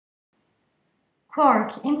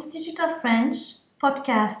Cork Institute of French,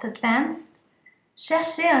 podcast advanced.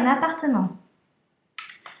 Chercher un appartement.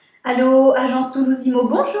 Allô, agence Toulouse-Imo,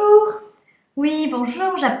 bonjour. Oui,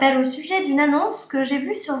 bonjour, j'appelle au sujet d'une annonce que j'ai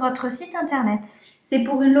vue sur votre site internet. C'est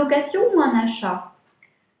pour une location ou un achat?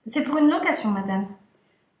 C'est pour une location, madame.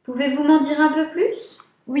 Pouvez-vous m'en dire un peu plus?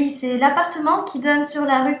 Oui, c'est l'appartement qui donne sur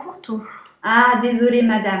la rue Courtauld. Ah, désolée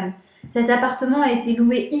madame, cet appartement a été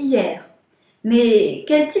loué hier. Mais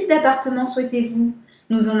quel type d'appartement souhaitez-vous?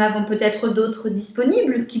 Nous en avons peut-être d'autres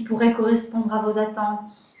disponibles qui pourraient correspondre à vos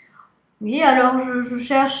attentes. Oui, alors je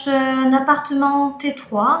cherche un appartement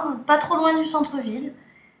T3, pas trop loin du centre-ville,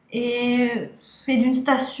 et d'une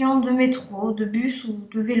station de métro, de bus ou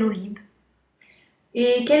de vélo libre.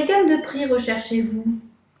 Et quelle gamme de prix recherchez-vous?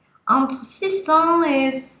 Entre 600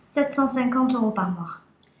 et 750 euros par mois.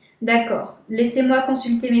 D'accord, laissez-moi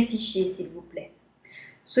consulter mes fichiers s'il vous plaît.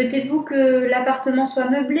 Souhaitez-vous que l'appartement soit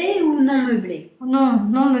meublé ou non meublé? Non,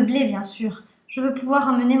 non meublé, bien sûr. Je veux pouvoir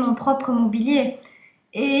amener mon propre mobilier.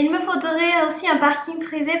 Et il me faudrait aussi un parking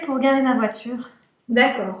privé pour garer ma voiture.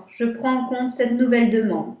 D'accord, je prends en compte cette nouvelle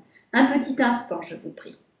demande. Un petit instant, je vous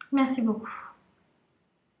prie. Merci beaucoup.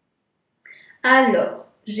 Alors,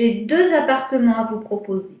 j'ai deux appartements à vous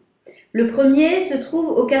proposer. Le premier se trouve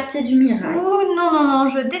au quartier du Mirail. Oh non, non, non,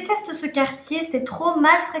 je déteste ce quartier, c'est trop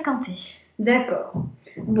mal fréquenté. D'accord.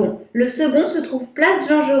 Bon, le second se trouve place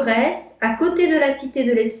Jean Jaurès, à côté de la Cité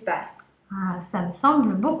de l'Espace. Ah, ça me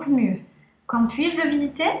semble beaucoup mieux. Quand puis-je le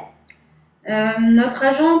visiter? Notre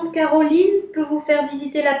agente Caroline peut vous faire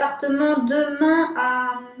visiter l'appartement demain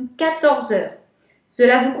à 14 heures.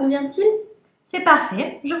 Cela vous convient-il? C'est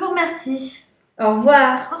parfait, je vous remercie. Au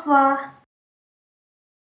revoir. Au revoir.